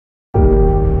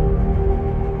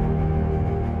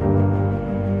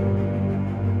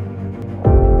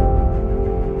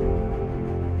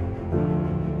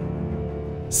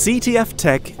CTF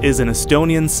Tech is an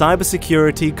Estonian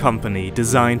cybersecurity company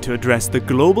designed to address the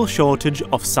global shortage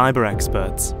of cyber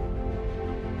experts.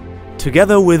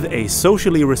 Together with a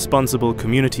socially responsible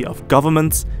community of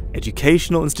governments,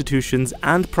 educational institutions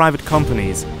and private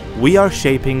companies, we are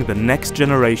shaping the next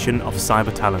generation of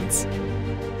cyber talents.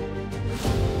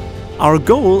 Our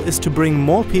goal is to bring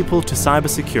more people to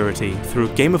cybersecurity through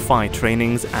gamified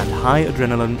trainings and high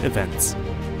adrenaline events.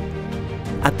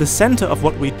 At the center of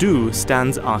what we do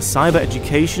stands our cyber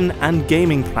education and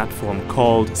gaming platform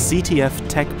called CTF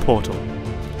Tech Portal.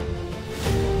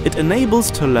 It enables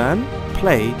to learn,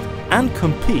 play, and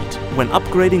compete when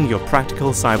upgrading your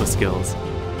practical cyber skills.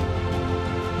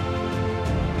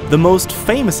 The most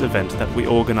famous event that we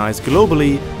organize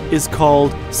globally is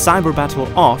called Cyber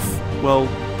Battle Off, well,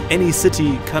 any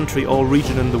city, country or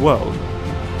region in the world.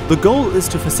 The goal is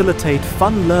to facilitate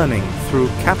fun learning through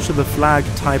capture-the-flag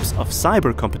types of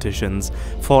cyber competitions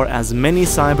for as many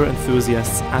cyber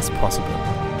enthusiasts as possible.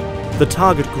 The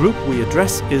target group we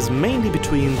address is mainly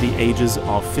between the ages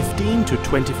of 15 to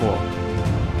 24.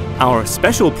 Our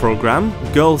special program,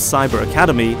 Girls Cyber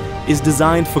Academy, is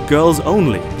designed for girls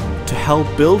only, to help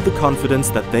build the confidence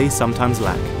that they sometimes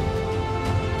lack.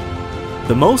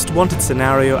 The most wanted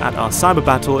scenario at our cyber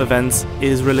battle events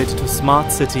is related to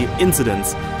smart city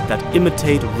incidents that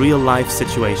imitate real-life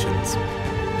situations.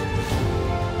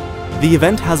 The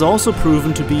event has also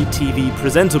proven to be TV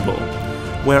presentable,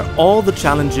 where all the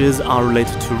challenges are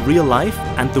related to real life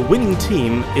and the winning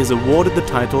team is awarded the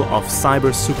title of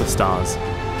Cyber Superstars.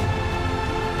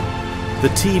 The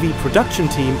TV production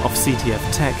team of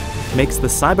CTF Tech makes the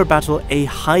cyber battle a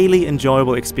highly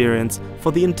enjoyable experience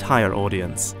for the entire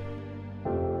audience.